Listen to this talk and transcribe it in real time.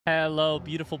Hello,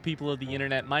 beautiful people of the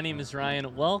internet. My name is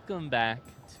Ryan. Welcome back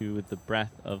to the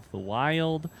Breath of the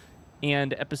Wild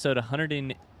and episode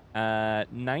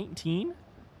 119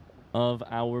 of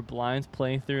our blind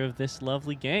playthrough of this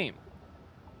lovely game.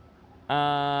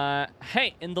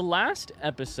 Hey, in the last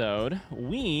episode,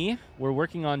 we were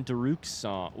working on Daruk's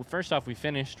song. Well, first off, we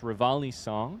finished Rivali's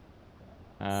song,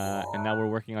 and now we're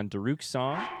working on Daruk's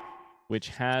song, which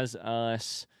has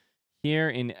us here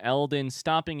in Eldin,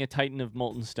 stopping a Titan of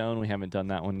Molten Stone. We haven't done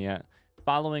that one yet.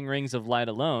 Following Rings of Light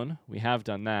alone. We have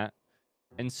done that.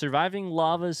 And surviving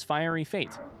lava's fiery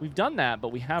fate. We've done that, but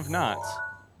we have not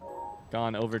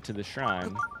gone over to the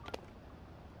shrine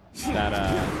that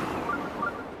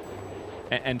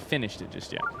and finished it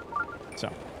just yet.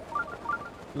 So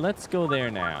let's go there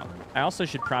now. I also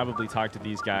should probably talk to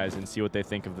these guys and see what they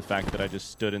think of the fact that I just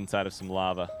stood inside of some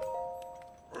lava.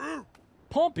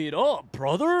 Pump it up,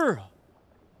 brother!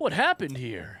 What happened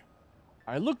here?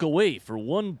 I look away for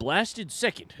one blasted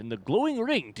second and the glowing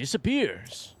ring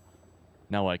disappears.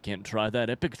 Now I can't try that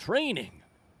epic training.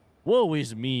 Woe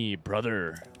is me,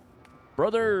 brother.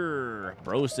 Brother!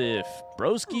 Brosif!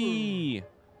 Broski!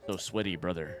 So sweaty,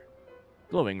 brother.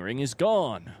 Glowing ring is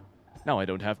gone. Now I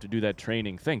don't have to do that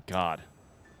training, thank God.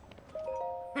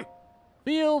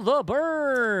 Feel the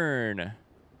burn!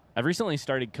 I've recently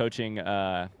started coaching,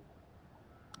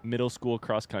 middle school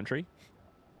cross country.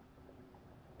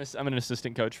 I'm an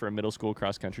assistant coach for a middle school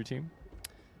cross country team.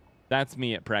 That's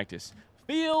me at practice.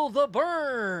 Feel the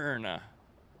burn.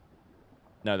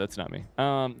 No, that's not me.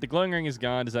 The glowing ring is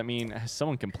gone. Does that mean has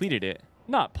someone completed it?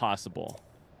 Not possible.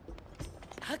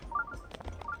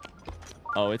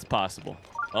 Oh, it's possible.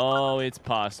 Oh, it's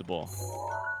possible.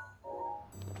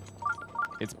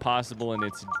 It's possible and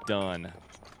it's done.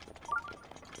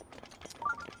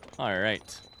 All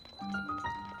right.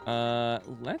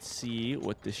 Let's see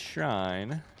what the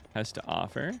shrine has to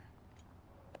offer.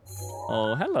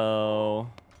 Oh, hello.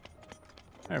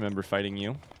 I remember fighting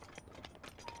you.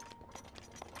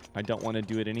 I don't want to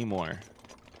do it anymore.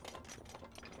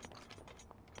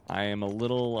 I am a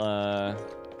little,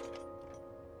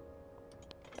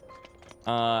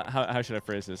 how should I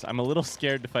phrase this? I'm a little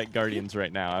scared to fight guardians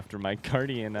right now after my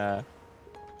guardian,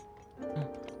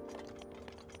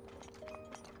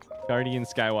 Guardian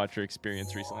Skywatcher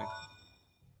experience recently.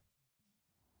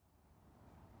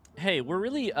 Hey, we're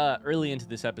really early into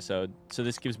this episode, so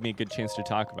this gives me a good chance to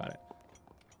talk about it.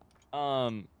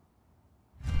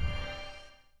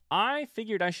 I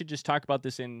figured I should just talk about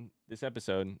this in this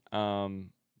episode, or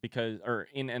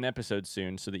in an episode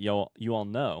soon, so that you all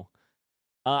know.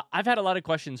 I've had a lot of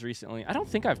questions recently. I don't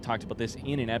think I've talked about this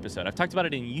in an episode. I've talked about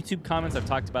it in YouTube comments. I've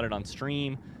talked about it on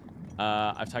stream.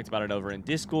 I've talked about it over in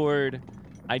Discord.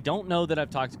 I don't know that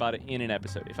I've talked about it in an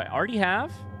episode. If I already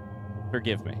have,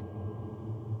 forgive me.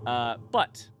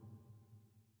 But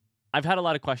I've had a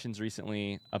lot of questions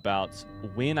recently about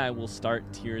when I will start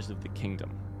Tears of the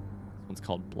Kingdom. This one's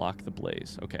called Block the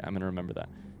Blaze. Okay, I'm going to remember that.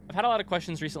 I've had a lot of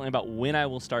questions recently about when I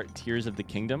will start Tears of the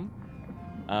Kingdom,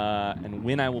 and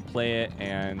when I will play it,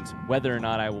 and whether or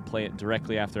not I will play it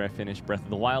directly after I finish Breath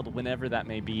of the Wild, whenever that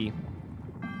may be.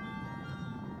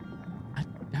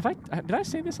 Did I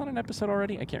say this on an episode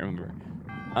already? I can't remember.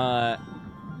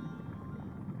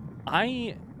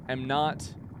 I am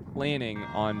not planning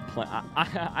on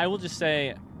I will just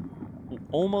say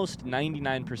almost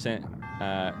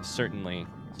 99% certain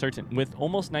with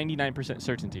almost 99%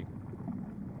 certainty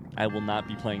I will not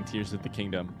be playing Tears of the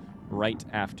Kingdom right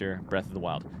after Breath of the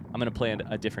Wild. I'm going to play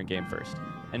a different game first.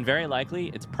 And very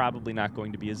likely, it's probably not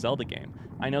going to be a Zelda game.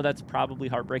 I know that's probably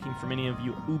heartbreaking for many of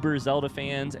you uber Zelda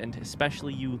fans, and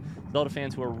especially you Zelda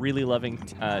fans who are really loving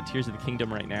Tears of the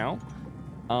Kingdom right now.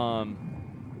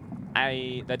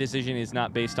 That decision is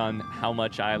not based on how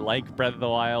much I like Breath of the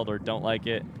Wild or don't like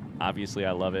it. Obviously,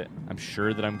 I love it. I'm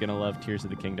sure that I'm going to love Tears of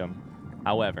the Kingdom.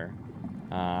 However,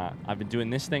 I've been doing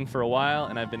this thing for a while,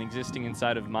 and I've been existing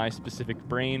inside of my specific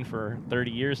brain for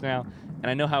 30 years now, and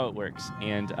I know how it works.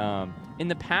 And in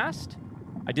the past,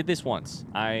 I did this once.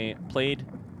 I played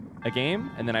a game,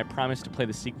 and then I promised to play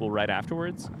the sequel right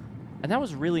afterwards, and that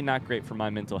was really not great for my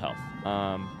mental health.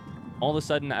 All of a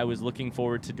sudden, I was looking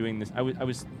forward to doing this. I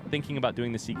was thinking about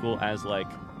doing the sequel as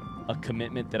like a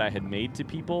commitment that I had made to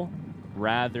people,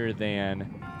 rather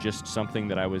than just something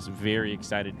that I was very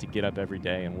excited to get up every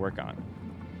day and work on.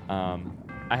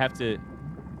 I have to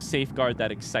safeguard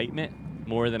that excitement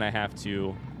more than I have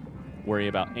to worry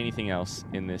about anything else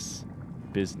in this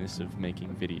business of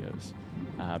making videos,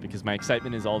 because my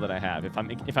excitement is all that I have.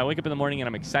 If I wake up in the morning and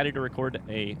I'm excited to record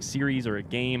a series or a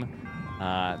game,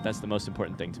 that's the most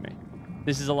important thing to me.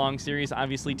 This is a long series.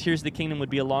 Obviously, Tears of the Kingdom would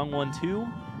be a long one too.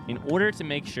 In order to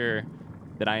make sure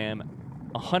that I am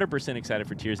 100% excited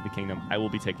for Tears of the Kingdom. I will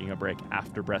be taking a break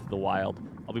after Breath of the Wild.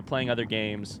 I'll be playing other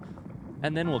games,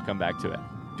 and then we'll come back to it.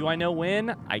 Do I know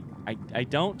when? I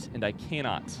don't, and I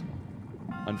cannot,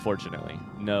 unfortunately,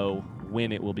 know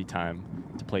when it will be time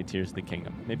to play Tears of the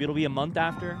Kingdom. Maybe it'll be a month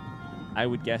after. I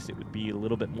would guess it would be a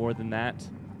little bit more than that.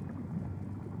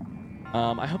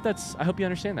 I hope you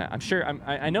understand that. I'm sure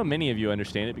I know many of you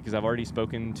understand it because I've already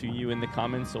spoken to you in the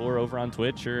comments or over on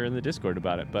Twitch or in the Discord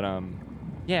about it. But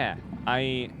yeah,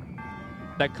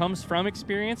 that comes from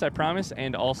experience, I promise,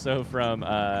 and also from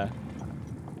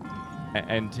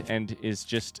and is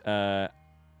just out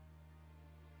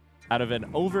of an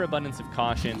overabundance of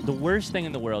caution. The worst thing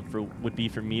in the world would be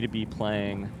for me to be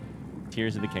playing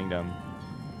Tears of the Kingdom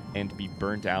and be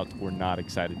burnt out or not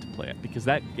excited to play it, because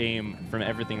that game, from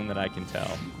everything that I can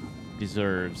tell,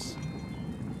 deserves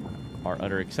my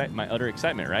utter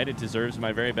excitement, right? It deserves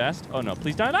my very best. Oh no,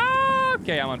 please don't. Oh,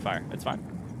 okay, I'm on fire. It's fine.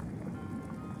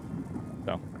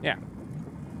 So yeah,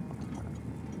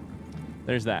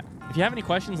 there's that. If you have any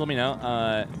questions, let me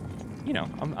know. You know,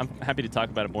 I'm happy to talk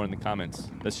about it more in the comments.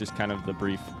 That's just kind of the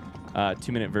brief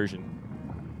 2-minute version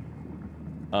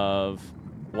of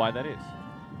why that is.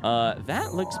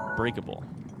 That looks breakable.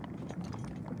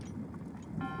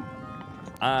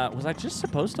 Was I just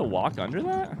supposed to walk under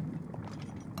that?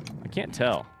 I can't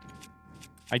tell.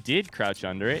 I did crouch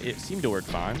under it. It seemed to work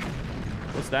fine.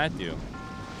 What's that do?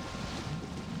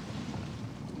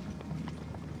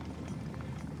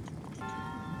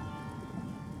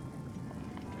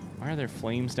 Why are there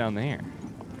flames down there?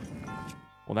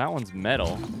 Well, that one's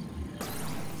metal.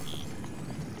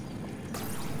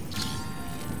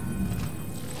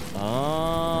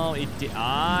 Oh,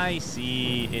 I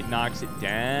see. It knocks it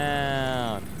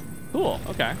down. Cool.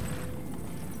 Okay.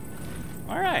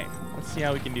 All right. Let's see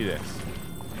how we can do this.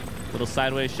 Little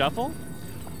sideways shuffle.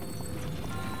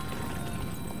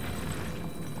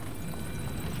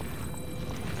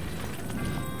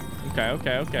 Okay.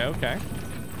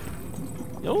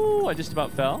 Oh, I just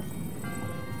about fell.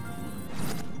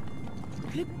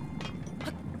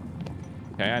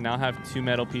 Okay, I now have 2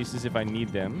 metal pieces if I need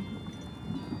them.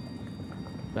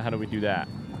 So how do we do that?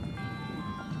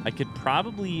 I could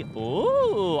probably...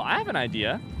 Oh, I have an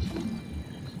idea.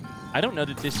 I don't know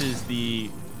that this is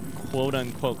the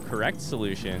quote-unquote correct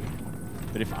solution,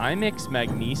 but if I mix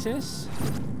magnesis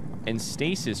and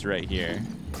stasis right here,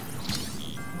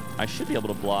 I should be able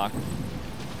to block...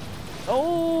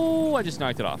 Oh, I just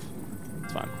knocked it off.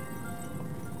 It's fine.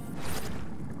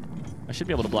 I should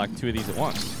be able to block 2 of these at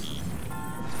once.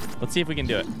 Let's see if we can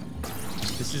do it.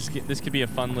 This could be a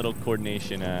fun little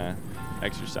coordination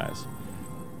exercise.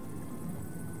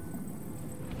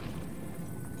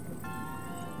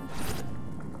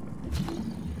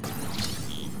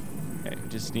 Okay,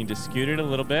 just need to scoot it a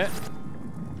little bit.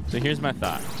 So here's my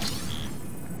thought.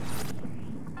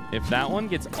 If that one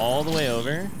gets all the way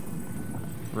over,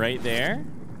 right there,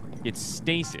 it's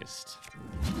stasised.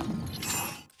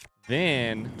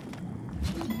 Then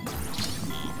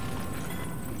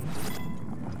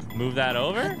move that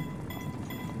over.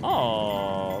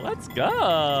 Oh, let's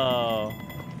go.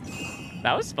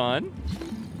 That was fun.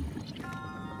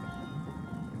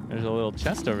 There's a little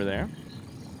chest over there.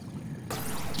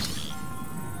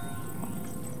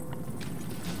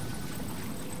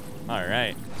 All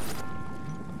right.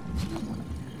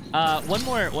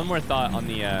 One more thought on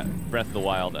the Breath of the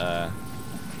Wild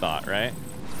thought, right?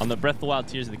 On the Breath of the Wild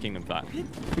Tears of the Kingdom thought.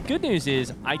 The good news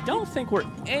is I don't think we're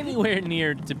anywhere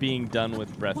near to being done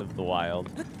with Breath of the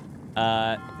Wild.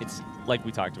 It's like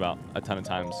we talked about a ton of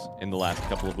times in the last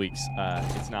couple of weeks.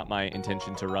 It's not my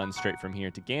intention to run straight from here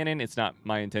to Ganon. It's not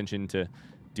my intention to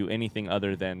do anything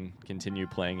other than continue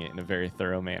playing it in a very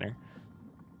thorough manner.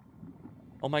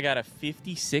 Oh my god, a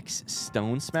 56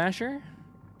 Stone Smasher?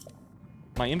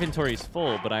 My inventory is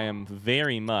full, but I am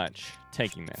very much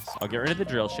taking this. I'll get rid of the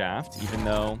drill shaft, even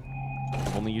though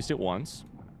I've only used it once.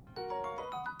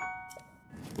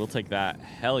 We'll take that.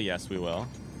 Hell yes, we will.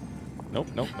 Nope.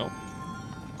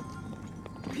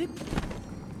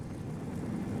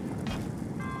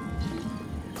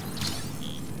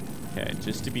 Okay,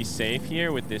 just to be safe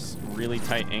here with this really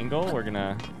tight angle, we're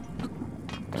gonna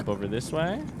jump over this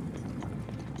way.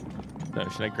 So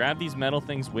should I grab these metal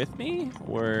things with me,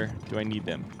 or do I need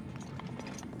them?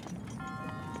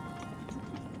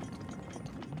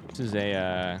 This is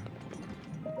a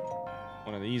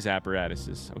one of these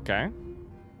apparatuses. Okay.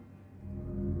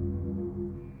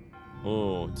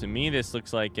 Oh, to me this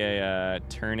looks like a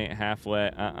turn it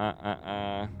halfway.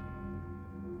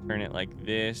 Turn it like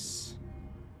this.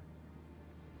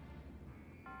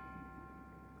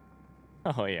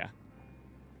 Oh yeah.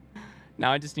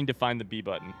 Now I just need to find the B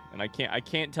button, and I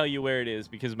can't tell you where it is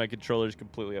because my controller's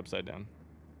completely upside down.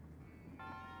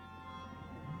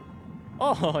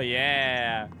 Oh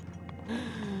yeah.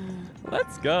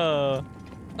 Let's go.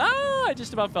 Ah, I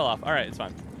just about fell off. All right, it's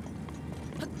fine.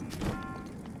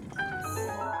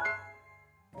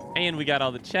 And we got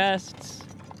all the chests.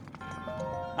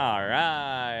 All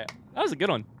right. That was a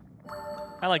good one.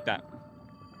 I like that.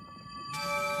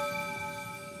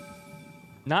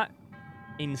 Not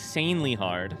insanely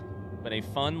hard, but a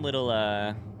fun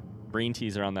little brain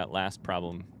teaser on that last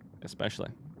problem, especially.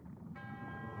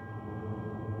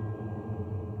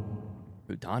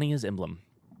 Rudania's emblem.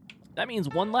 That means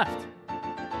one left.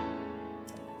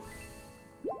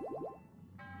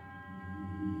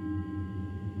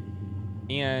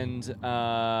 And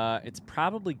it's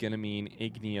probably going to mean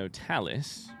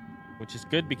Igniotalis, which is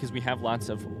good because we have lots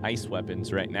of ice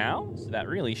weapons right now. So that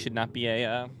really should not be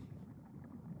a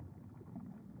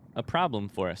problem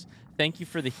for us. Thank you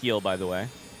for the heal, by the way.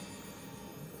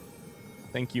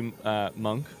 Thank you,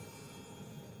 Monk.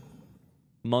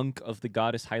 Monk of the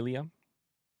goddess Hylia,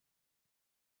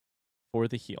 for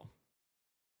the heal.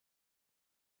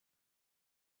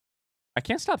 I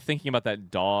can't stop thinking about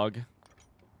that dog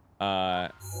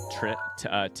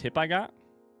tip I got.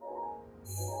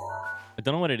 I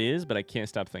don't know what it is, but I can't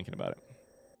stop thinking about it.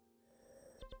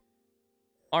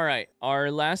 All right,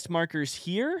 our last marker's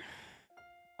here.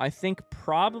 I think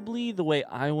probably the way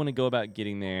I want to go about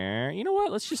getting there... You know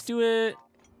what? Let's just do it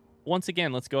once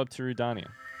again. Let's go up to Rudania.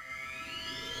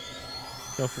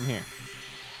 Go from here.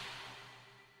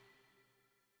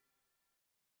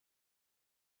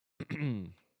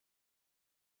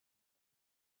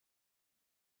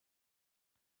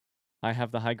 I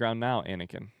have the high ground now,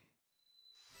 Anakin.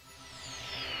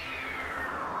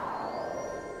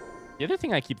 The other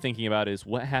thing I keep thinking about is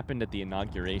what happened at the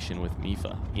inauguration with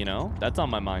Mifa, you know? That's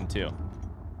on my mind, too.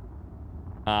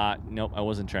 Nope, I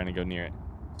wasn't trying to go near it.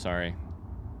 Sorry.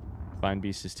 Fine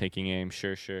Beast is taking aim.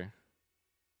 Sure, sure.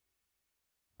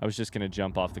 I was just going to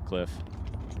jump off the cliff.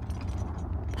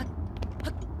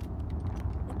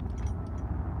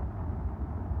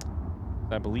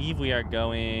 I believe we are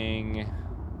going...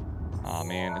 Oh,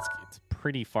 man, it's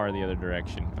pretty far the other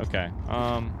direction. Okay,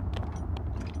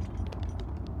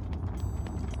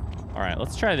 all right,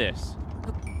 let's try this.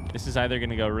 This is either going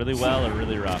to go really well or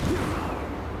really rough.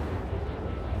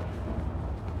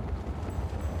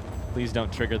 Please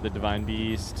don't trigger the Divine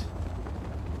Beast.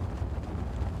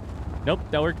 Nope,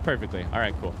 that worked perfectly. All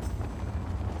right, cool.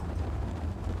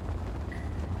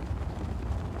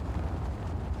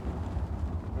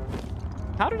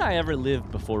 How did I ever live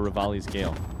before Rivali's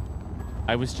Gale?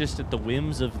 I was just at the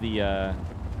whims of the, I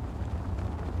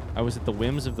was at the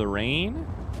whims of the rain.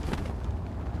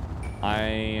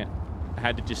 I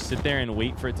had to just sit there and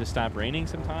wait for it to stop raining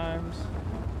sometimes.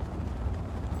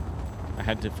 I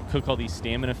had to cook all these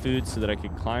stamina foods so that I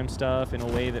could climb stuff in a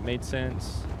way that made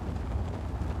sense.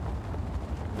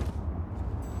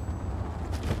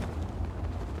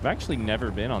 I've actually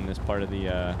never been on this part of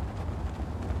the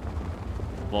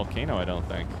volcano, I don't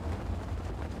think.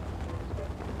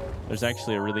 There's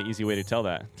actually a really easy way to tell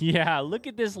that. Yeah, look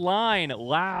at this line.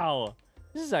 Wow.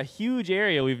 This is a huge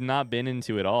area we've not been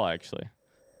into at all, actually.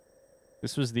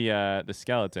 This was the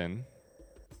skeleton.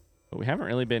 But we haven't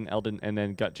really been Elden, and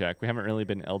then Gutjack. We haven't really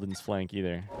been Elden's flank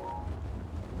either.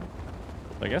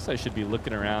 So I guess I should be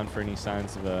looking around for any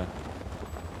signs of a...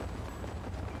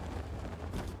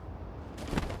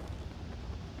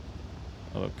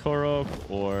 of a Korok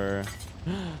or...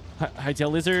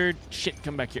 Hightail Lizard. Shit,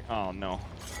 come back here. Oh, no.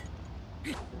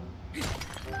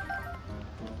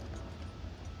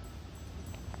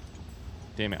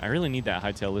 Damn it, I really need that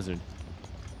Hightail Lizard.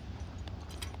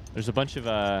 There's a bunch of,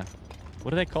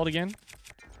 what are they called again?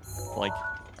 Like,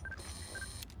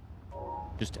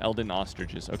 just Elden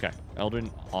Ostriches. Okay, Elden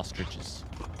Ostriches.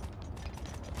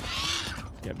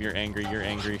 Yep, you're angry,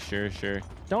 sure, sure.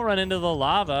 Don't run into the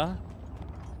lava.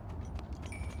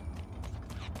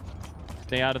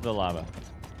 Stay out of the lava.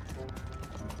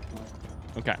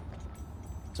 Okay.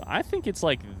 So I think it's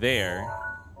like there.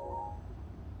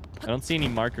 I don't see any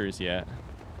markers yet.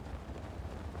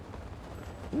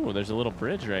 Ooh, there's a little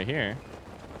bridge right here.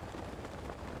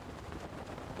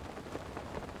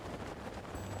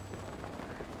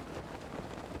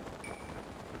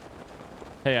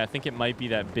 Hey, I think it might be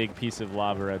that big piece of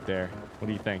lava right there. What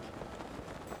do you think?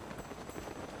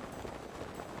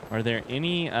 Are there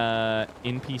any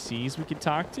NPCs we could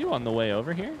talk to on the way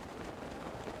over here?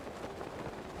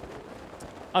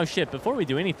 Oh, shit. Before we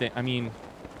do anything, I mean...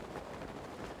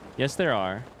 Yes, there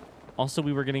are. Also,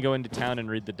 we were going to go into town and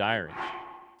read the diary.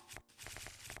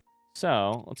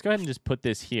 So, let's go ahead and just put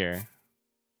this here.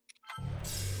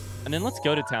 And then let's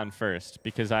go to town first,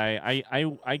 because I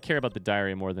care about the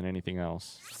diary more than anything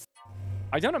else.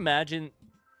 I don't imagine...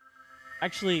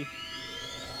 Actually...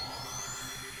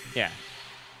 Yeah.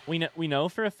 We know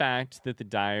for a fact that the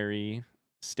diary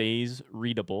stays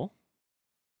readable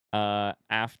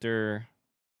after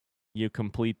you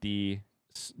complete the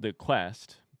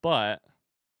quest, but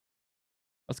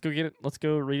let's go get it. Let's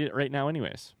go read it right now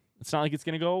anyways. It's not like it's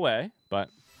going to go away, but...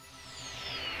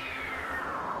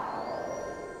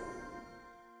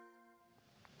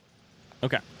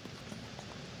 Okay.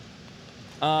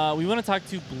 We want to talk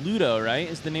to Bluto, right?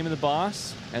 Is the name of the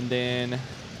boss. And then,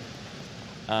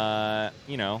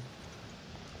 you know...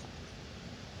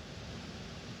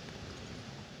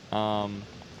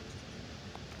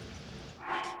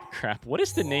 Crap. What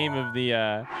is the name of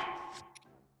the,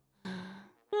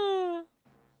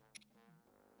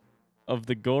 of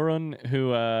the Goron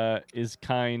who, is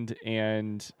kind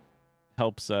and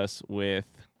helps us with,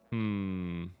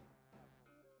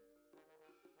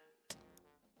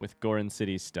 with Goron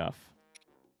City stuff?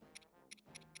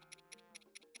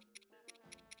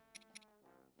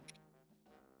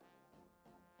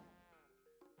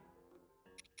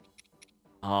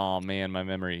 Oh, man, my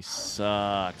memory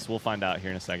sucks. We'll find out here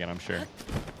in a second, I'm sure.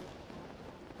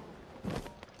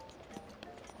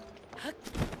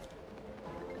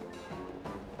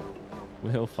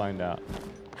 We'll find out.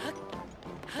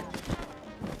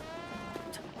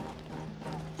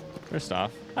 First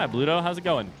off, hi, Bluto. How's it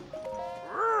going?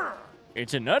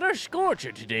 It's another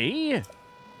scorcher today.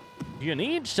 You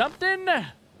need something?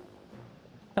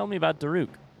 Tell me about Daruk.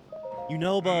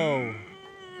 Yunobo.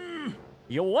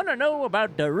 You want to know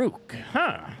about Daruk,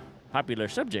 huh? Popular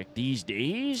subject these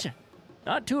days.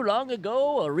 Not too long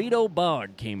ago, a Rito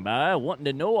Bard came by wanting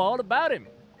to know all about him.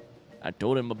 I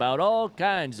told him about all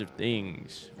kinds of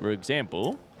things. For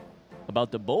example,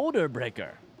 about the Boulder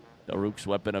Breaker, Daruk's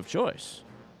weapon of choice.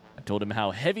 I told him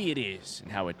how heavy it is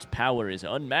and how its power is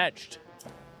unmatched.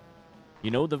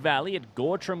 You know the valley at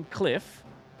Gortram Cliff,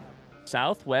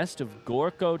 southwest of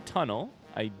Gorko Tunnel.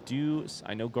 I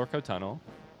know Gorko Tunnel.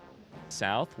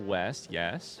 Southwest,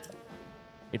 yes.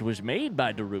 It was made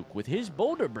by Daruk with his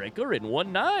Boulder Breaker in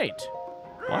one night.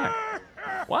 Why?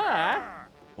 Why?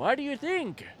 Why do you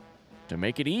think? To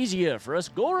make it easier for us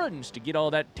Gorons to get all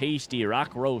that tasty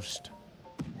rock roast.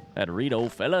 That Rito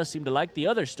fella seemed to like the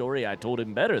other story I told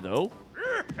him better, though.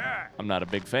 I'm not a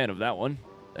big fan of that one.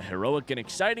 The heroic and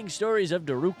exciting stories of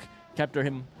Daruk capture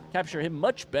him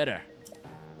much better.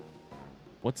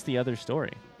 What's the other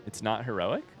story? It's not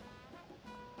heroic?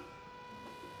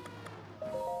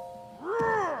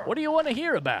 What do you want to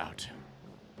hear about?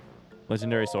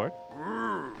 Legendary sword.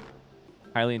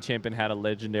 Hylian champion had a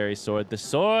legendary sword. The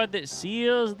sword that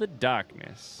seals the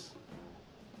darkness.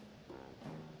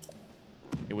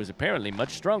 It was apparently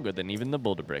much stronger than even the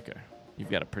Boulder Breaker.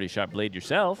 You've got a pretty sharp blade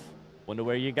yourself. Wonder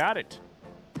where you got it.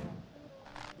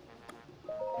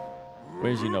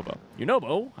 Where's Yunobo?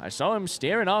 Yunobo? I saw him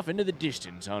staring off into the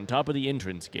distance on top of the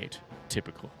entrance gate.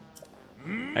 Typical.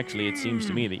 Actually, it seems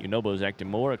to me that Yunobo's acting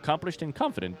more accomplished and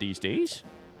confident these days.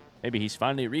 Maybe he's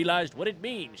finally realized what it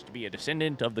means to be a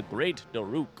descendant of the great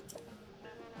Daruk.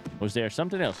 Was there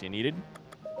something else you needed?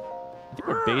 I think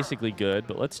we're basically good,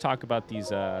 but let's talk about these,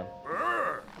 You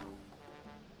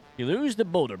lose the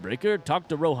Boulder Breaker, talk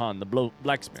to Rohan, the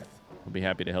blacksmith. We'll be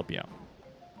happy to help you out.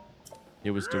 It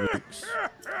was Daruk's.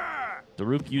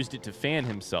 Daruk used it to fan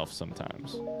himself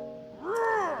sometimes.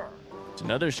 It's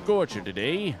another scorcher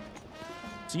today.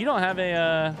 So you don't have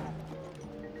a,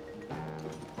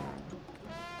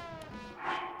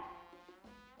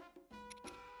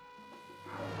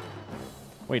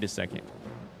 Wait a second.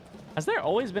 Has there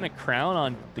always been a crown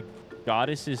on the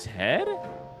goddess's head?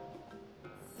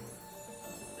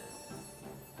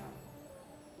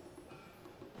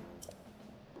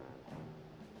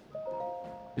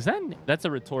 That's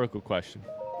a rhetorical question.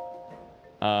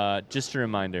 Just a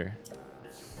reminder.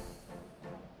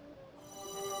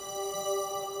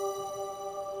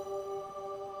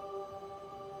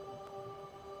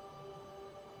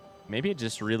 Maybe it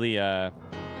just really, I'm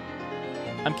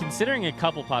considering a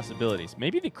couple possibilities.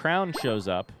 Maybe the crown shows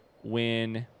up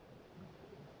when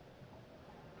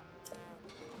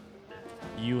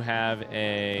you have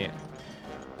a...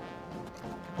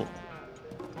 Oh.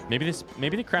 Maybe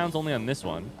the crown's only on this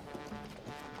one.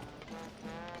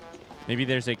 Maybe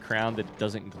there's a crown that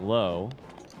doesn't glow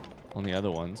on the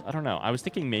other ones. I don't know. I was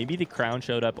thinking maybe the crown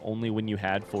showed up only when you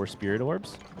had 4 spirit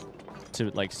orbs. To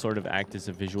like sort of act as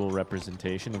a visual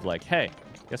representation of like, hey,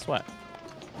 guess what?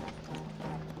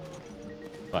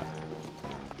 But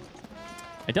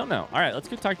I don't know. All right, let's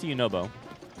go talk to Yunobo.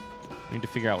 We need to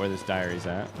figure out where this diary's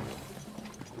at.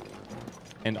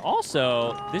 And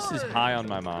also, this is high on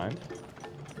my mind.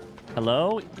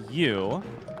 Hello, you.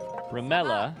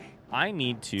 Ramella, I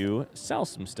need to sell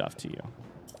some stuff to you.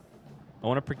 I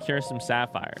want to procure some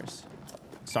sapphires.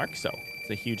 Sarkso, it's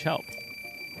a huge help.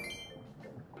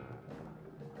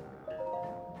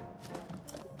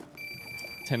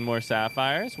 $10 more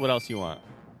sapphires. What else you want?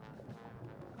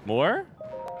 More?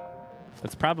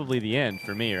 That's probably the end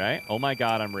for me, right? Oh my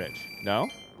god, I'm rich. No?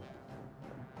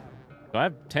 Do I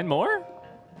have 10 more?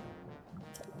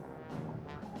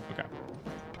 Okay.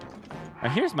 Now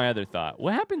here's my other thought.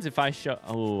 What happens if I show...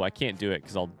 Oh, I can't do it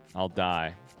because I'll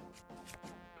die.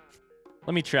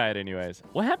 Let me try it anyways.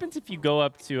 What happens if you go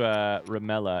up to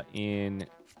Ramella in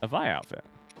a Vi outfit?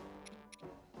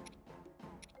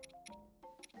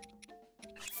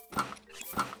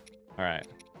 All right.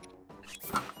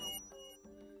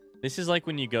 This is like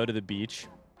when you go to the beach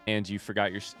and you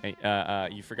forgot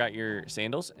your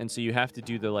sandals, and so you have to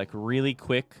do the like really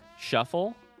quick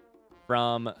shuffle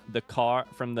from the car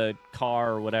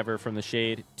or whatever, from the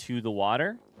shade to the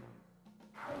water.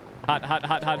 Hot, hot,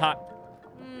 hot, hot, hot.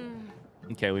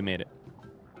 Okay, we made it.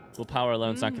 Willpower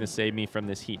alone's not going to save me from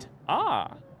this heat.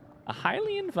 Ah, a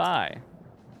Hylian Vi.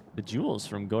 The jewels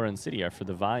from Goron City are for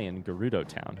the Vi in Gerudo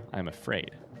Town, I'm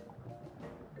afraid.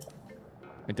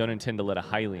 I don't intend to let a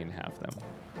Hylian have them.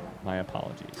 My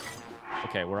apologies.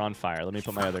 Okay, we're on fire. Let me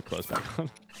put my other clothes back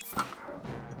on.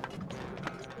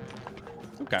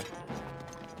 Okay.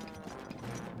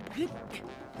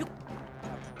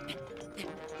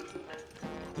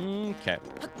 Okay.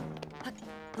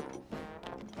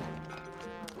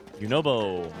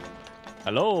 Yunobo.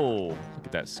 Hello. Look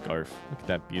at that scarf. Look at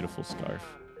that beautiful scarf.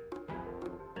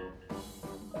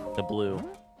 The blue.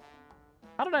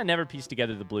 How did I never piece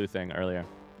together the blue thing earlier?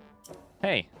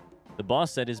 Hey, the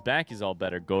boss said his back is all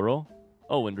better, Goro.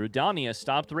 Oh, and Rudania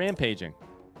stopped rampaging.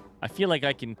 I feel like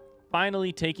I can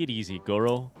finally take it easy,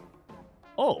 Goro.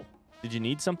 Oh, did you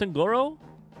need something, Goro?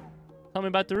 Tell me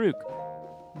about Daruk.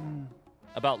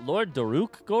 About Lord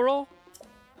Daruk, Goro?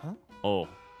 Huh? Oh,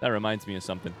 that reminds me of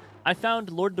something. I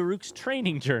found Lord Daruk's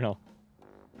training journal.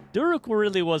 Daruk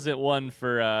really wasn't one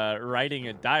for writing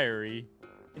a diary.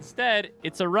 Instead,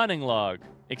 it's a running log,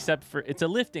 except for it's a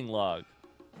lifting log.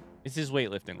 It's his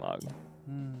weightlifting log.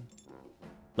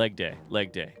 Leg day,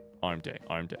 arm day,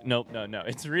 arm day. Nope, no.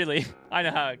 It's really, I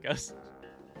know how it goes.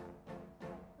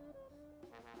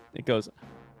 It goes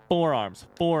forearms,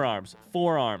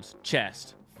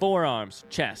 chest, forearms,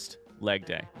 chest, leg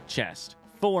day, chest,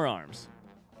 forearms.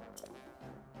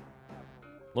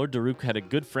 Lord Daruk had a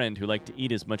good friend who liked to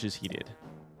eat as much as he did.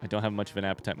 I don't have much of an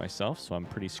appetite myself, so I'm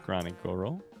pretty scrawny,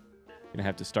 Goro. Gonna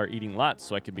have to start eating lots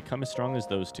so I can become as strong as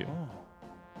those two. Oh.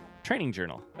 Training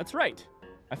journal. That's right.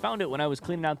 I found it when I was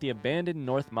cleaning out the abandoned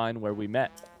North Mine where we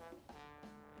met.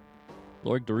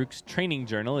 Lord Daruk's training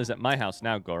journal is at my house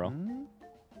now, Goro.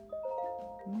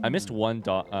 I missed one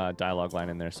dialogue line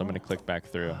in there, so I'm gonna click back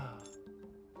through.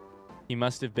 He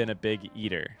must have been a big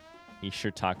eater. He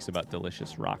sure talks about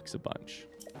delicious rocks a bunch.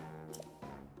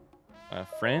 A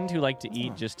friend who liked to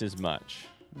eat just as much.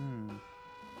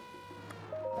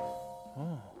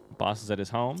 Boss is at his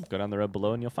home. Go down the road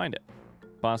below and you'll find it.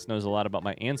 Boss knows a lot about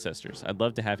my ancestors. I'd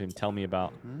love to have him tell me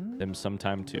about them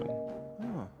sometime too.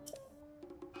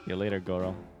 See you later,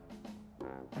 Goro.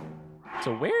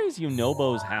 So where is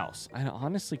Yunobo's house? I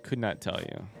honestly could not tell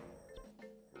you.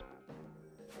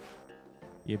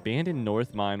 The abandoned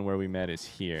North Mine where we met is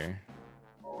here.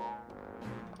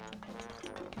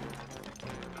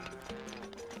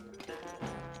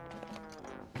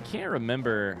 I can't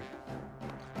remember.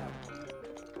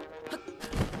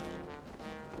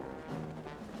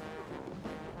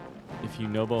 If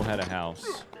Yunobo had a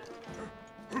house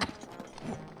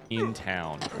in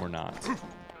town or not.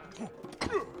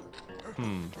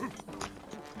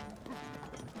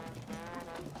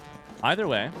 Either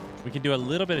way, we can do a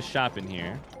little bit of shopping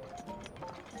here.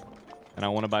 And I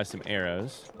want to buy some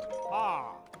arrows.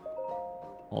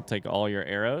 I'll take all your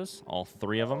arrows, all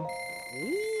 3 of them.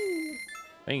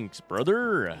 Thanks,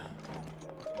 brother.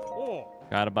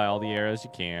 Gotta buy all the arrows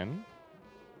you can.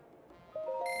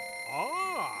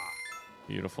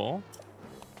 Beautiful.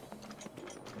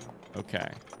 Okay.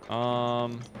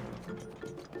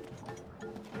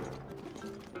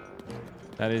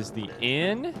 That is the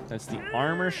inn. That's the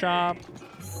armor shop.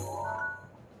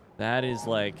 That is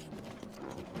like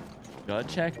gut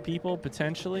check people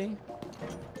potentially.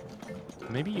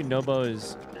 Maybe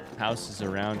Yunobo's house is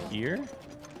around here.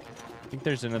 I think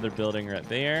there's another building right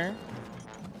there.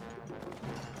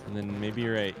 And then maybe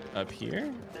right up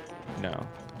here. No.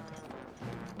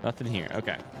 Nothing here.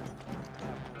 Okay.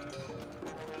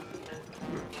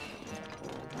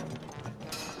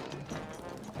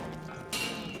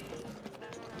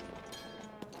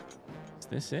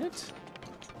 this it?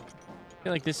 I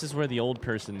feel like this is where the old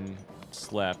person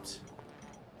slept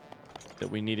that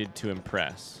we needed to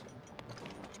impress.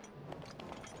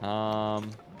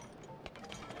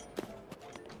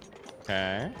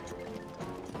 Okay.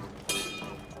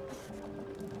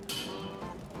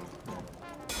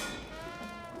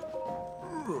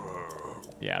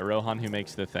 Yeah, Rohan who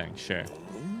makes the thing. Sure.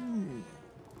 I'm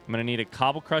going to need a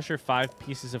cobble crusher, 5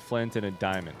 pieces of flint, and a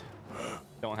diamond.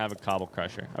 Don't have a cobble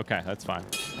crusher. Okay, that's fine.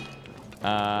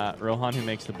 Rohan who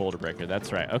makes the boulder breaker.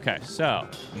 That's right. Okay, so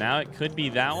now it could be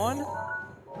that one.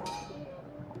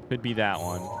 Could be that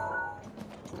one.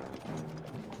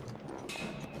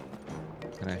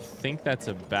 And I think that's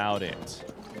about it.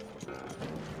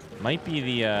 Might be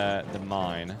the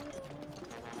mine.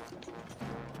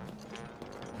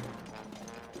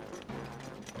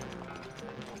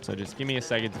 So just give me a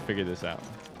second to figure this out.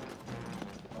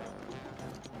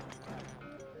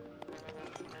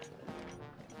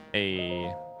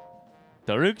 Hey.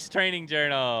 Daruk's training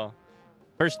journal.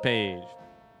 First page.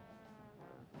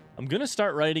 I'm going to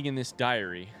start writing in this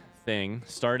diary thing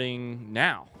starting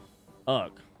now.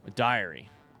 Ugh, a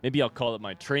diary. Maybe I'll call it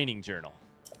my training journal.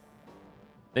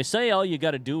 They say all you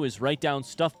got to do is write down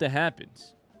stuff that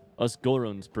happens. Us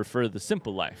Gorons prefer the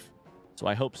simple life, so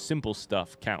I hope simple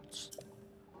stuff counts.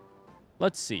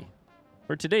 Let's see.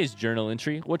 For today's journal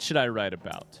entry, what should I write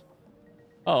about?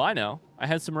 Oh, I know. I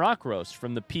had some rock roast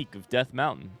from the peak of Death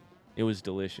Mountain. It was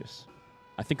delicious.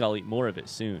 I think I'll eat more of it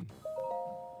soon.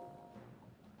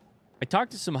 I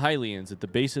talked to some Hylians at the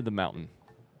base of the mountain.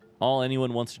 All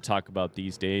anyone wants to talk about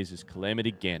these days is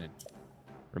Calamity Ganon.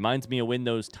 Reminds me of when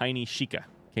those tiny Sheikah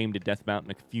came to Death Mountain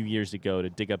a few years ago to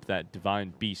dig up that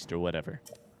divine beast or whatever.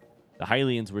 The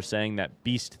Hylians were saying that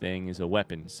beast thing is a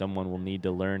weapon someone will need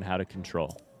to learn how to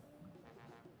control.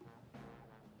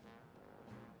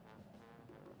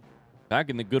 Back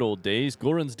in the good old days,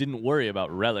 Gorons didn't worry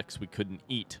about relics we couldn't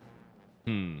eat.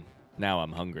 Now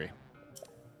I'm hungry.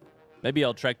 Maybe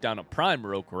I'll track down a prime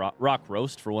rock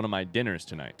roast for one of my dinners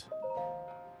tonight.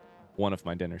 One of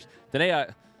my dinners. Today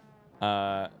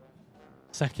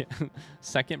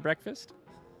second breakfast?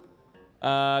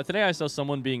 Today I saw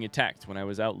someone being attacked when I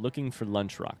was out looking for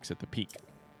lunch rocks at the peak.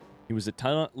 He was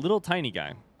a little tiny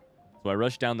guy, so I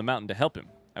rushed down the mountain to help him.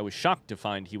 I was shocked to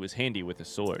find he was handy with a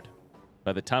sword.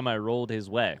 By the time I rolled his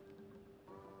way,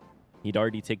 he'd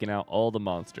already taken out all the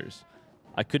monsters.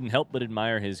 I couldn't help but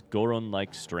admire his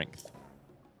Goron-like strength.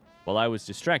 While I was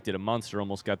distracted, a monster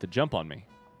almost got the jump on me.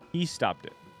 He stopped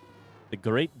it. The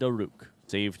great Daruk,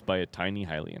 saved by a tiny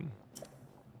Hylian.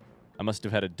 I must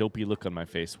have had a dopey look on my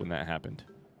face when that happened.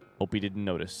 Hope he didn't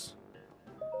notice.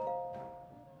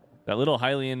 That little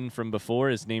Hylian from before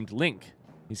is named Link.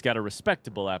 He's got a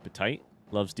respectable appetite,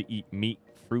 loves to eat meat,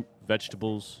 fruit,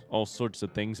 vegetables, all sorts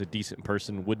of things a decent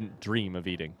person wouldn't dream of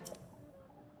eating.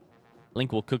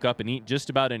 Link will cook up and eat just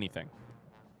about anything.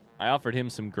 I offered him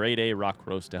some grade A rock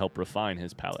roast to help refine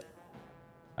his palate.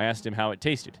 I asked him how it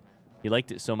tasted. He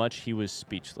liked it so much he was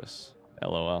speechless.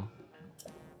 LOL.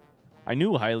 I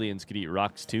knew Hylians could eat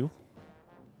rocks too.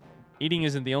 Eating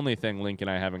isn't the only thing Link and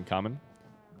I have in common.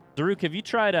 Daruk, have you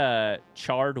tried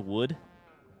charred wood?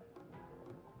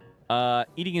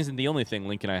 Eating isn't the only thing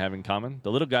Link and I have in common.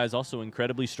 The little guy's also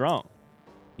incredibly strong.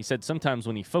 He said sometimes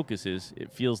when he focuses,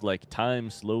 it feels like time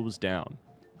slows down.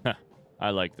 Huh,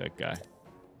 I like that guy.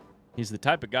 He's the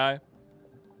type of guy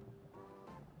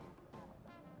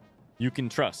you can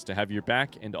trust to have your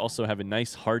back and also have a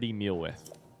nice hearty meal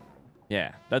with.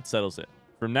 Yeah, that settles it.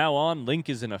 From now on, Link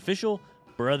is an official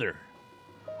brother.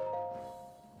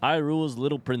 Hyrule's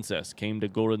little princess came to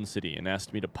Goron City and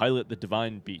asked me to pilot the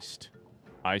divine beast.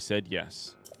 I said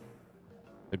yes.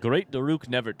 The great Daruk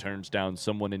never turns down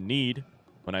someone in need.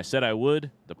 When I said I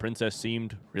would, the princess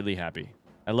seemed really happy.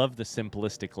 I love the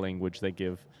simplistic language they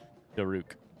give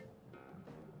Daruk.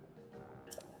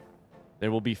 There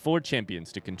will be 4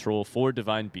 champions to control 4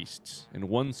 divine beasts, and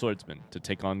 1 swordsman to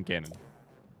take on Ganon.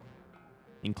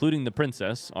 Including the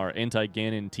princess, our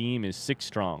anti-Ganon team is 6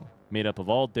 strong, made up of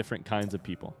all different kinds of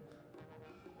people.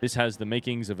 This has the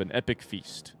makings of an epic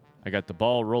feast. I got the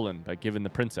ball rolling by giving the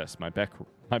princess my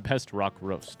best rock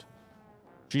roast.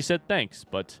 She said thanks,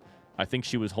 but I think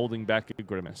she was holding back a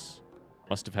grimace.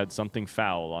 Must have had something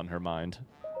foul on her mind.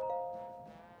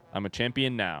 I'm a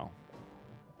champion now.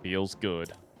 Feels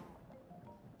good.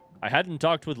 I hadn't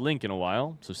talked with Link in a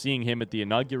while, so seeing him at the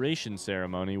inauguration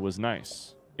ceremony was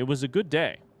nice. It was a good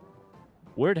day.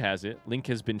 Word has it, Link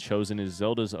has been chosen as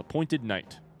Zelda's appointed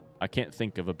knight. I can't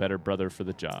think of a better brother for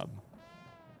the job.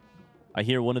 I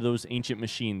hear one of those ancient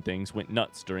machine things went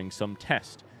nuts during some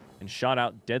test and shot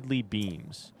out deadly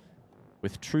beams.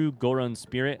 With true Goron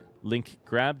spirit, Link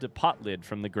grabbed a pot lid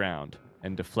from the ground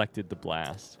and deflected the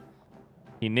blast.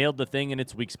 He nailed the thing in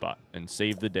its weak spot and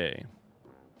saved the day.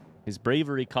 His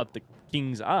bravery caught the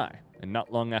king's eye, and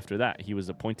not long after that, he was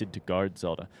appointed to guard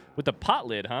Zelda. With the pot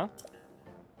lid, huh?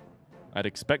 I'd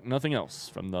expect nothing less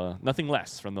from the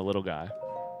little guy.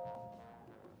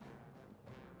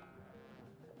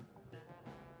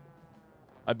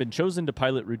 I've been chosen to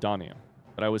pilot Rudania,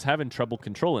 but I was having trouble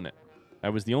controlling it. I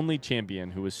was the only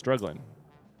champion who was struggling.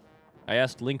 I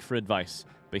asked Link for advice,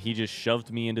 but he just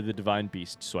shoved me into the divine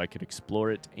beast so I could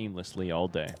explore it aimlessly all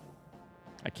day.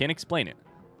 I can't explain it,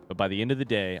 but by the end of the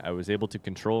day, I was able to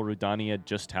control Rudania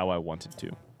just how I wanted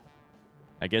to.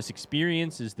 I guess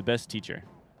experience is the best teacher.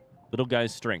 Little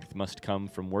guy's strength must come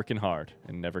from working hard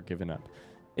and never giving up.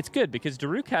 It's good because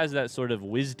Daruk has that sort of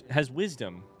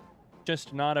wisdom,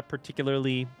 just not a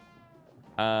particularly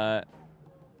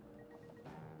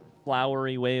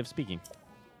flowery way of speaking.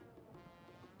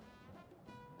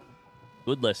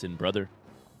 Good lesson, brother.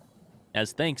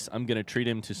 As thanks, I'm going to treat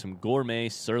him to some gourmet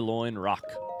sirloin rock.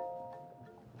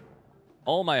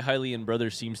 All my Hylian brother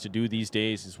seems to do these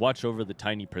days is watch over the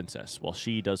tiny princess while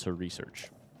she does her research.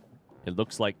 It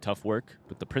looks like tough work,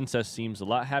 but the princess seems a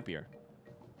lot happier.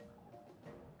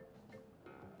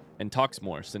 And talks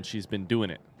more since she's been doing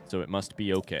it, so it must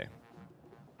be okay.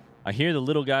 I hear the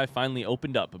little guy finally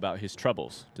opened up about his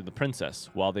troubles to the princess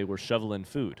while they were shoveling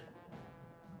food.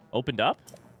 Opened up?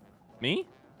 Me?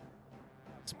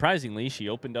 Surprisingly, she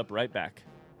opened up right back.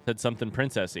 Said something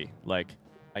princessy, like,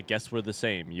 I guess we're the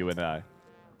same, you and I.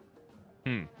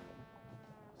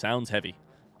 Sounds heavy.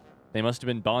 They must have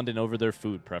been bonding over their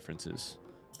food preferences.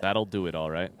 That'll do it,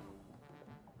 all right.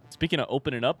 Speaking of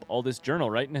opening up, all this journal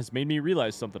writing has made me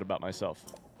realize something about myself.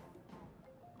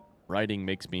 Writing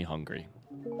makes me hungry.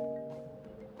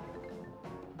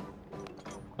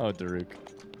 Oh, Daruk.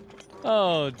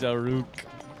 Oh, Daruk.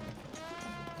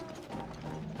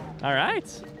 All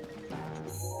right.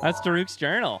 That's Daruk's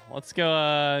journal. Let's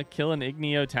go kill an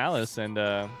Igneo Talus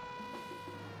and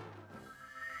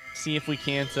see if we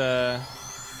can't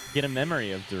get a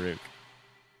memory of Daruk.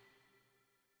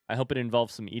 I hope it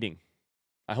involves some eating.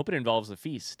 I hope it involves a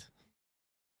feast.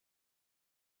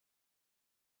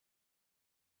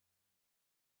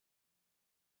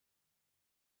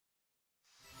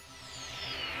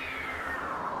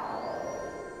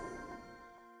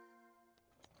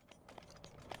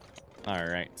 All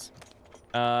right.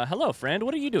 Hello, friend.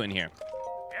 What are you doing here?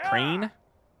 Yeah. Crane?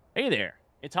 Hey there.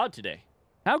 It's hot today.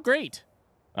 How great.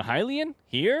 A Hylian?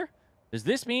 Here? Does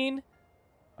this mean...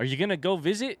 Are you gonna go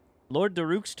visit Lord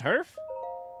Daruk's turf?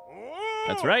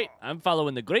 That's right. I'm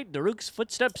following the great Daruk's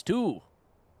footsteps, too.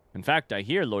 In fact, I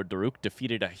hear Lord Daruk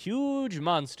defeated a huge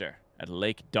monster at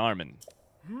Lake Darman.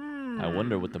 I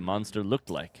wonder what the monster looked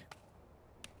like.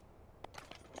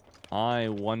 I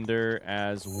wonder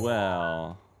as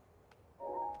well.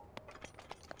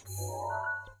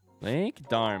 Lake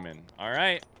Darman. All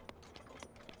right.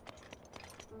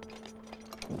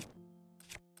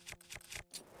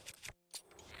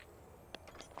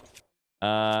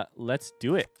 Let's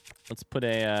do it. Let's put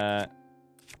a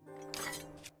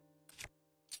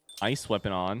ice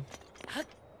weapon on.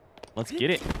 Let's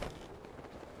get it.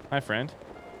 Hi, friend.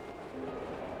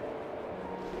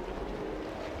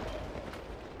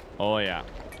 Oh, yeah.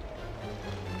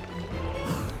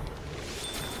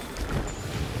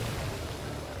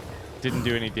 Didn't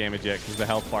do any damage yet because the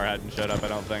health bar hadn't showed up, I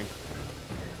don't think.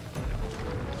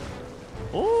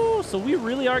 Oh, so we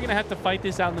really are going to have to fight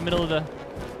this out in the middle of the...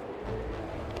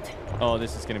 Oh,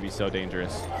 this is going to be so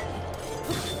dangerous.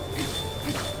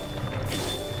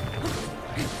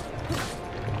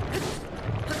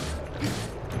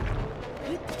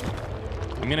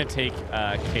 I'm going to take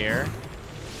care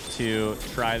to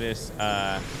try this...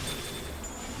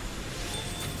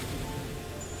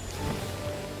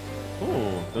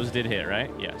 Ooh, those did hit,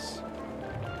 right? Yes.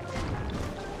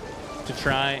 To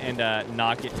try and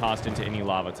not get tossed into any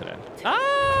lava today.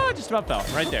 Ah, just about fell.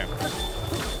 Right there.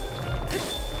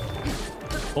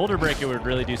 Boulder Breaker would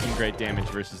really do some great damage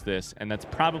versus this, and that's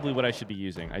probably what I should be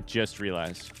using. I just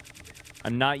realized.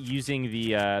 I'm not using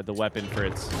the weapon for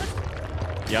its...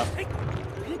 Yep.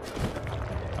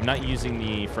 I'm not using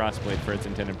the Frostblade for its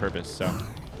intended purpose, so...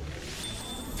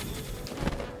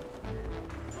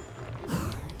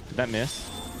 Did that miss?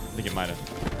 I think it might have.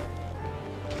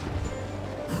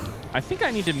 I think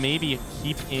I need to maybe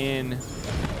keep in...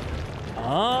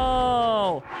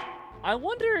 Oh! I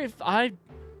wonder if I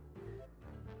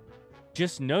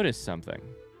just noticed something.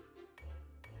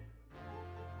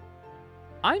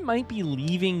 I might be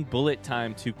leaving bullet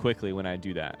time too quickly when I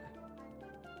do that.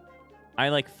 I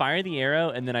like fire the arrow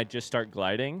and then I just start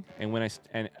gliding. And when I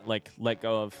like let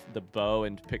go of the bow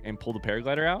and pull the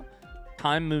paraglider out,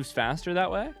 time moves faster that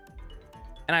way.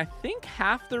 And I think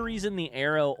half the reason the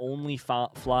arrow only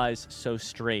flies so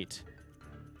straight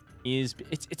is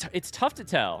it's tough to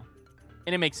tell,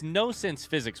 and it makes no sense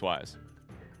physics-wise.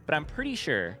 But I'm pretty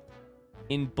sure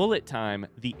in bullet time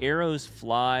the arrows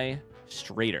fly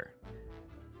straighter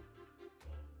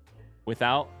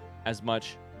without as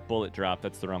much bullet drop.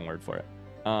 That's the wrong word for it.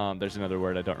 There's another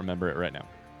word. I don't remember it right now.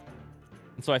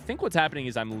 And so I think what's happening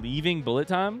is I'm leaving bullet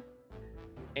time,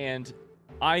 and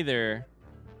either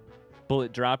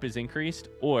bullet drop is increased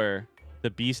or the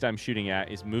beast I'm shooting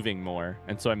at is moving more,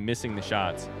 and so I'm missing the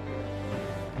shots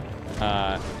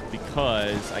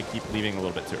because I keep leaving a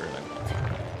little bit too early.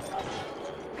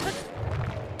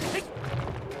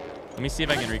 Let me see if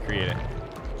I can recreate it.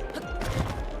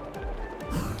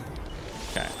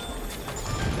 Okay.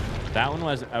 That one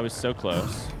I was so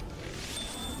close.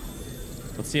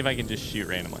 Let's see if I can just shoot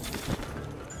randomly.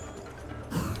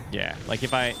 Yeah, like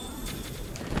if I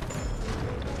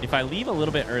leave a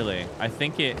little bit early, I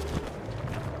think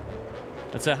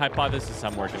that's a hypothesis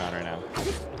I'm working on right now.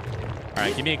 All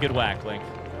right, give me a good whack, Link.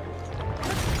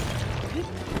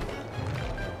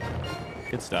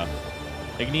 Good stuff.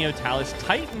 Igneo Talus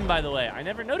Titan, by the way. I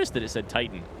never noticed that it said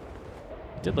Titan.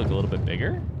 It did look a little bit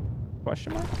bigger.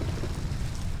 Question mark?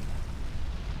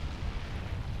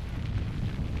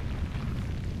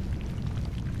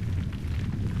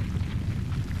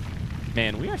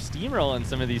 Man, we are steamrolling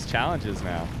some of these challenges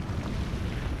now.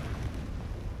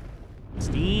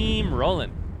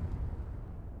 Steamrolling.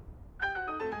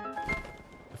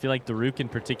 I feel like Daruk in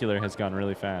particular has gone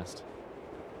really fast.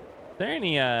 Is there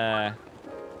any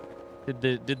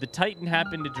did the Titan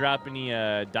happen to drop any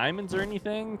diamonds or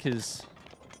anything? Because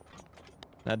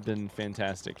that'd been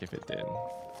fantastic if it did.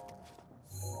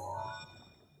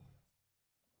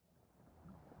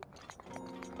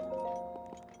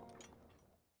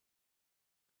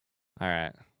 All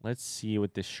right, let's see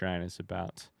what this shrine is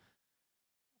about.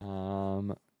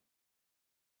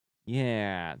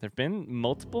 Yeah, there've been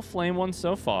multiple flame ones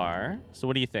so far. So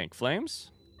what do you think?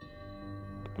 Flames?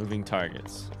 Moving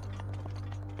targets.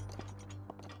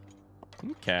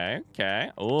 Okay,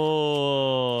 okay.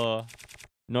 Oh,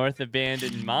 North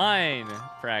Abandoned Mine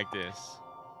practice.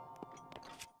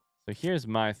 So here's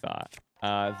my thought.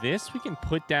 This we can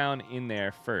put down in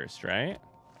there first, right?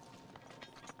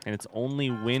 And it's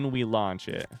only when we launch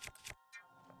it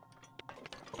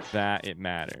that it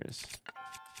matters.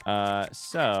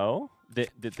 So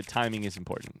the timing is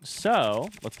important. So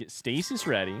let's get stasis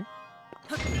ready.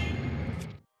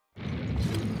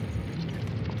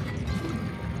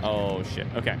 Oh, shit.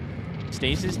 Okay.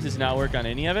 Stasis does not work on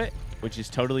any of it, which is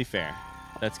totally fair.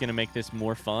 That's going to make this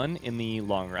more fun in the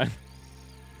long run.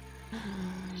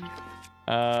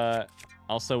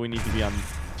 Also, we need to be on...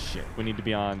 Shit. We need to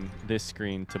be on this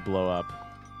screen to blow up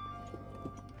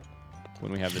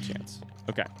when we have the chance.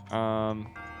 Okay.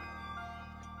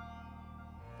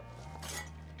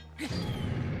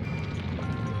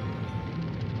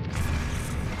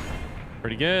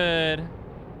 Pretty good.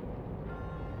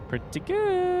 Pretty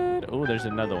good. Oh, there's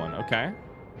another one. Okay.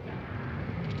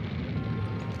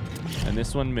 And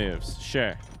this one moves.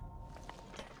 Sure.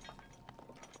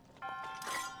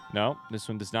 No, this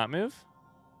one does not move.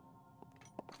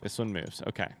 This one moves.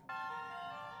 Okay.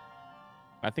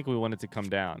 I think we want it to come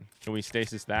down. Can we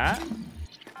stasis that?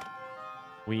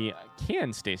 We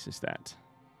can stasis that.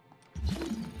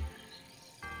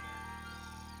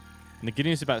 And the good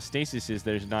news about stasis is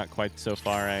there's not quite so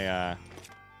far a...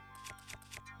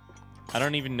 I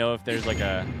don't even know if there's like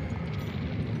a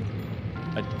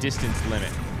distance limit,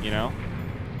 you know?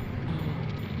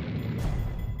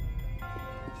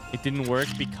 It didn't work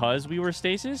because we were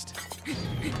stasised?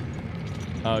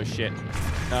 Oh, shit.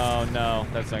 Oh, no.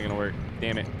 That's not going to work.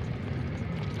 Damn it.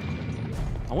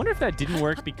 I wonder if that didn't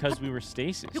work because we were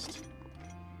stasised.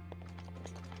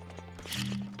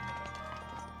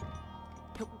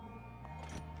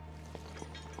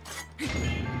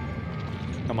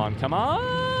 Come on, come on!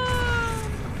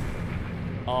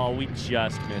 Oh, we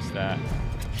just missed that.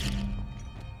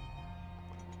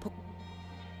 All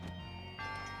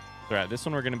right, this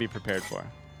one we're going to be prepared for.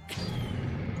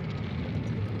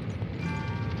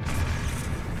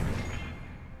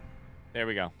 There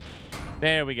we go.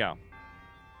 There we go.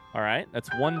 All right, that's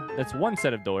one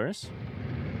set of doors.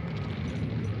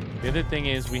 The other thing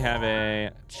is we have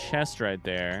a chest right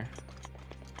there.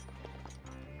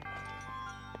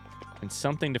 And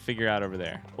something to figure out over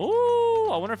there. Ooh,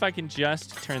 I wonder if I can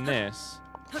just turn this.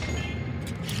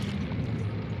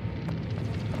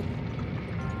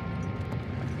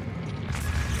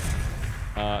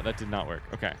 That did not work.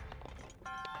 Okay.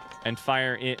 And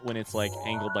fire it when it's like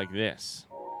angled like this.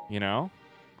 You know?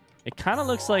 It kind of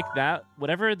looks like that.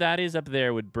 Whatever that is up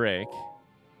there would break.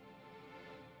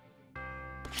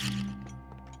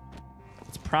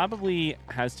 It's probably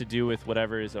has to do with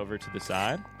whatever is over to the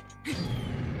side.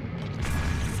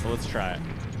 Well, let's try it.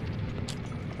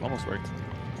 It almost worked.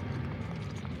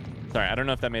 Sorry, I don't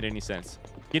know if that made any sense.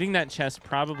 Getting that chest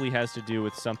probably has to do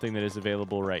with something that is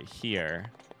available right here.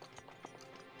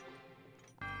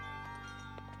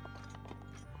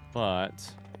 But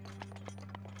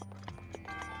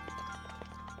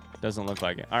doesn't look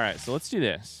like it. All right, so let's do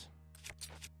this.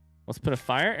 Let's put a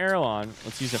fire arrow on.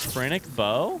 Let's use a phrenic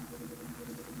bow.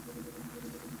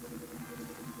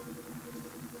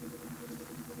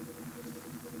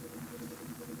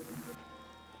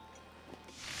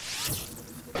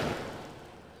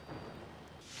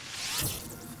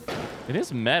 It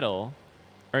is metal,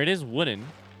 or it is wooden.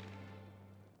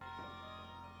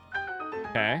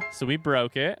 Okay, so we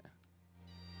broke it.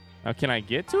 Now, can I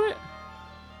get to it?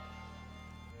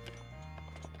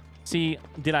 See,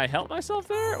 did I help myself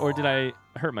there, or did I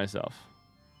hurt myself?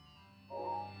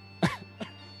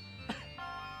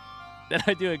 Did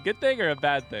I do a good thing or a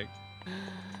bad thing?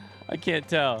 I can't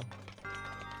tell.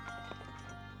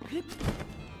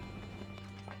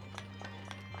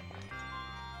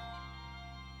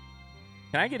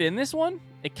 Can I get in this one?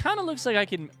 It kind of looks like I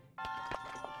can...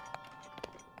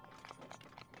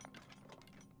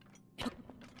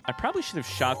 I probably should have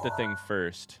shot the thing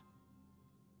first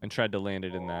and tried to land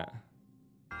it in that.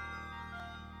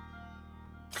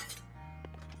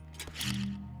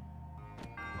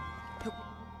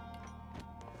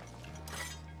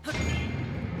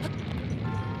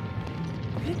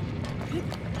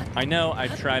 I know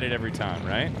I've tried it every time,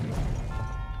 right?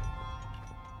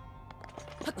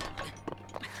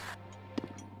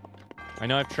 I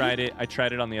know I've tried it. I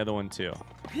tried it on the other one too.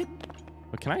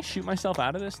 But can I shoot myself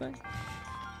out of this thing?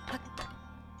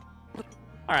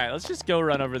 All right, let's just go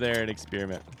run over there and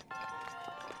experiment.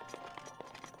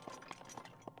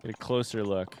 Get a closer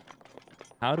look.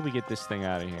 How do we get this thing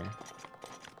out of here?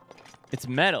 It's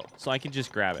metal, so I can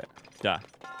just grab it. Duh.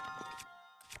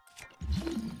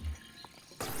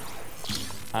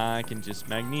 I can just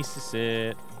magnesis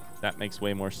it. That makes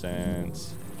way more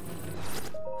sense.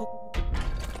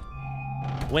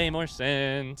 Way more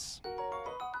sense.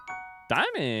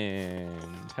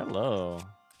 Diamond. Hello.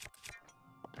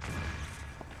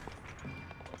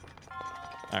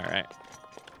 All right.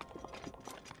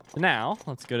 Now,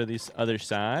 let's go to this other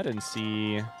side and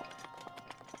see.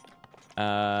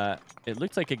 It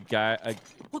looks like a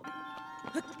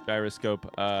gyroscope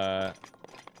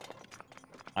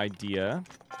idea.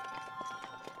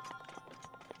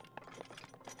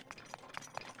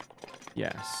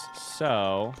 Yes.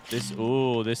 So,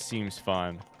 this seems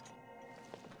fun.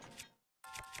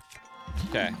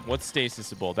 Okay, what's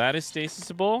stasisable? That is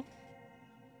stasisable.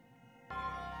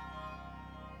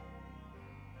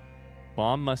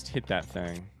 Bomb must hit that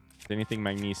thing. Is anything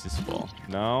magnesisable?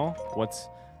 No? What's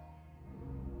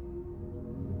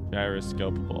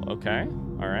gyroscopeable? Okay.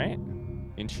 All right.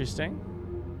 Interesting.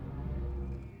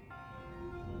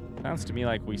 Sounds to me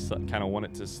like we kind of want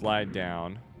it to slide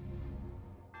down.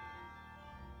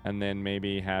 And then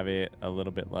maybe have it a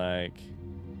little bit like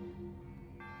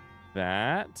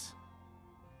that.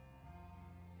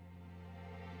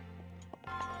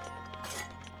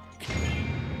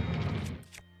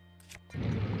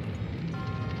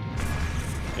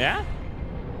 Yeah?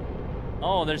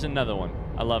 Oh, there's another one.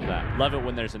 I love that. Love it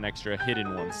when there's an extra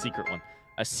hidden one, secret one.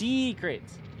 A secret.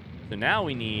 So now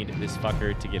we need this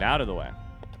fucker to get out of the way.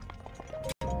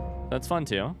 That's fun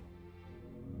too.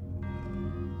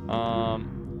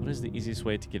 What is the easiest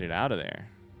way to get it out of there?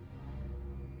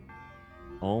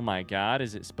 Oh my God,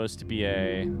 is it supposed to be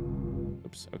a...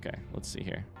 Oops, okay, let's see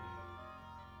here.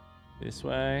 This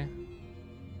way.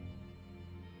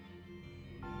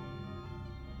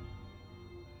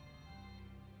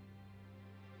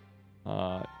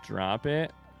 Drop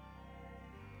it.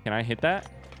 Can I hit that?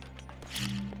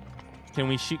 Can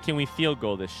we shoot? Can we field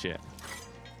goal this shit?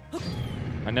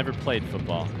 I never played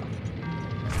football.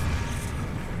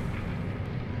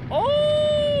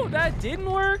 Oh, that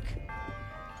didn't work.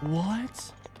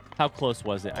 What? How close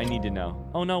was it? I need to know.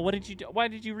 Oh no, what did you do? Why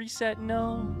did you reset?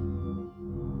 No.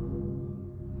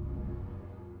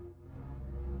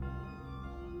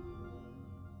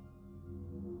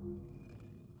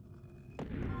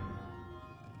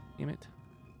 Damn it.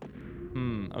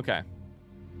 Okay.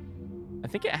 I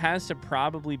think it has to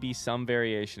probably be some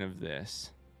variation of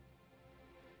this.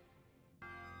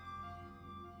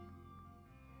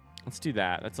 Let's do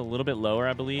that. That's a little bit lower,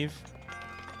 I believe.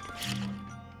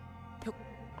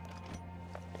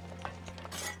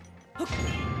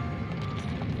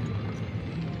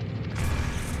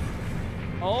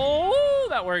 Oh,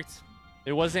 that worked.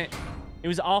 It wasn't... It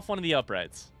was off one of the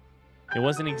uprights. It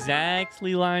wasn't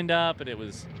exactly lined up, but it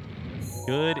was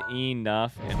good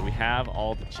enough. And we have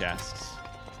all the chests.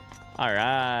 All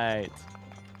right.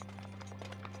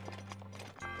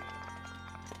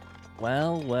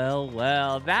 Well, well,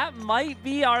 well. That might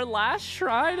be our last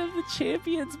shrine of the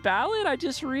Champions Ballad. I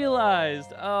just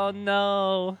realized. Oh,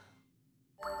 no.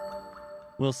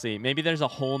 We'll see. Maybe there's a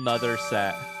whole nother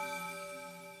set.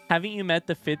 Haven't you met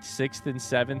the 5th, 6th, and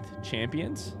 7th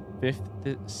champions? 5th,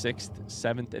 6th,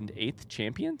 7th, and 8th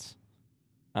champions?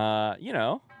 You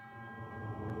know.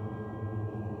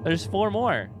 There's 4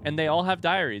 more, and they all have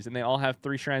diaries, and they all have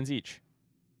 3 shrines each.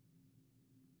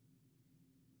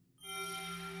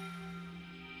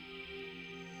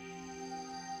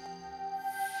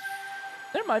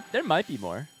 There might be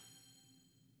more.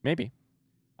 Maybe.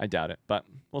 I doubt it, but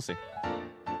we'll see.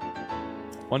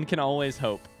 One can always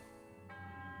hope.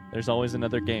 There's always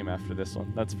another game after this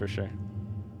one, that's for sure.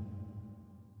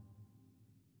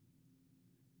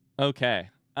 Okay.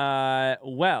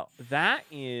 Well, that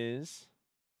is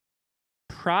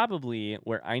probably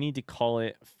where I need to call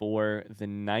it for the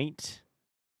night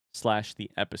 / the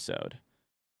episode.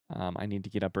 I need to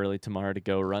get up early tomorrow to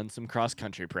go run some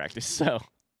cross-country practice, so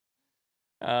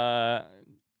that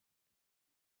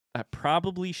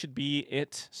probably should be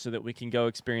it so that we can go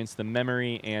experience the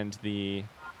memory and the...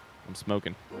 I'm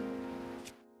smoking.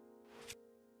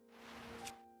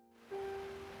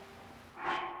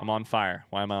 I'm on fire.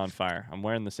 Why am I on fire? I'm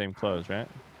wearing the same clothes, right?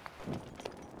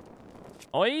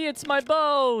 Oi, it's my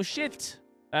bow! Shit!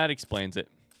 That explains it.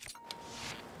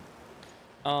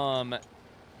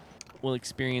 We'll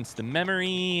experience the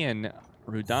memory and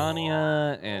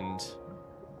Rudania and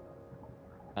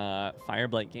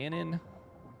Fireblight Ganon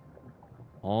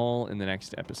all in the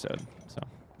next episode. So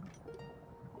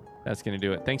that's going to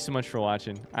do it. Thanks so much for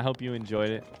watching. I hope you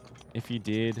enjoyed it. If you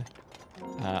did,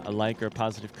 a like or a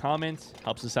positive comment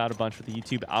helps us out a bunch with the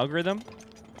YouTube algorithm.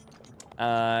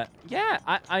 Yeah,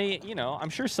 you know, I'm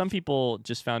sure some people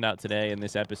just found out today in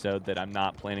this episode that I'm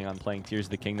not planning on playing Tears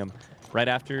of the Kingdom right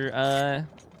after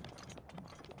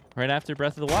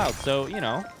Breath of the Wild. So, you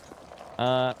know,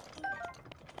 I'm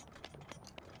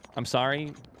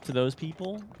sorry to those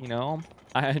people, you know.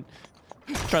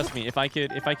 Trust me, if I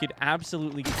could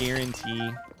absolutely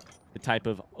guarantee the type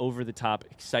of over-the-top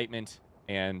excitement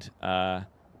and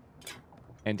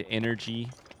energy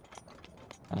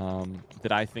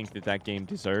that I think that game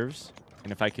deserves,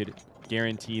 and if I could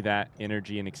guarantee that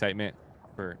energy and excitement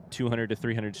for 200 to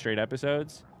 300 straight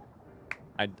episodes,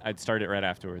 I'd start it right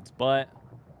afterwards. But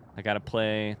I gotta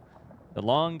play the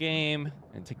long game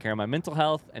and take care of my mental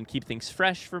health and keep things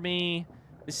fresh for me.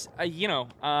 This, you know,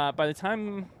 by the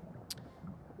time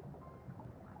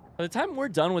we're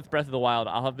done with Breath of the Wild,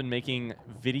 I'll have been making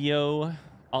video.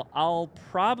 I'll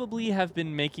probably have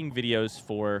been making videos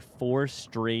for 4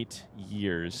 straight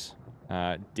years,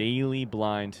 daily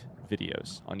blind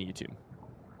videos on YouTube.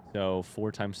 So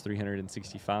 4 times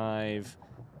 365.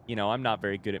 You know, I'm not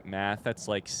very good at math. That's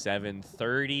like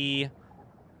 730,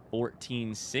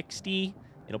 1460.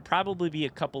 It'll probably be a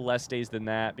couple less days than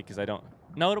that because I don't.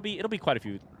 No, it'll be quite a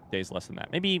few days less than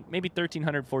that. Maybe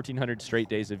 1,300, 1,400 straight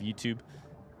days of YouTube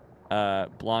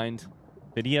blind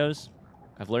videos.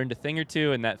 I've learned a thing or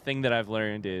two, and that thing that I've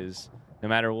learned is no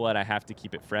matter what, I have to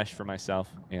keep it fresh for myself.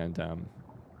 And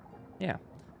yeah,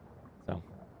 so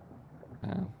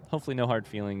hopefully no hard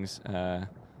feelings. And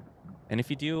if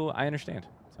you do, I understand.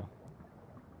 So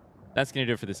that's going to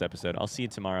do it for this episode. I'll see you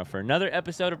tomorrow for another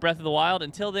episode of Breath of the Wild.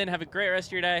 Until then, have a great rest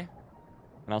of your day,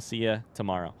 and I'll see you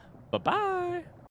tomorrow. Bye-bye.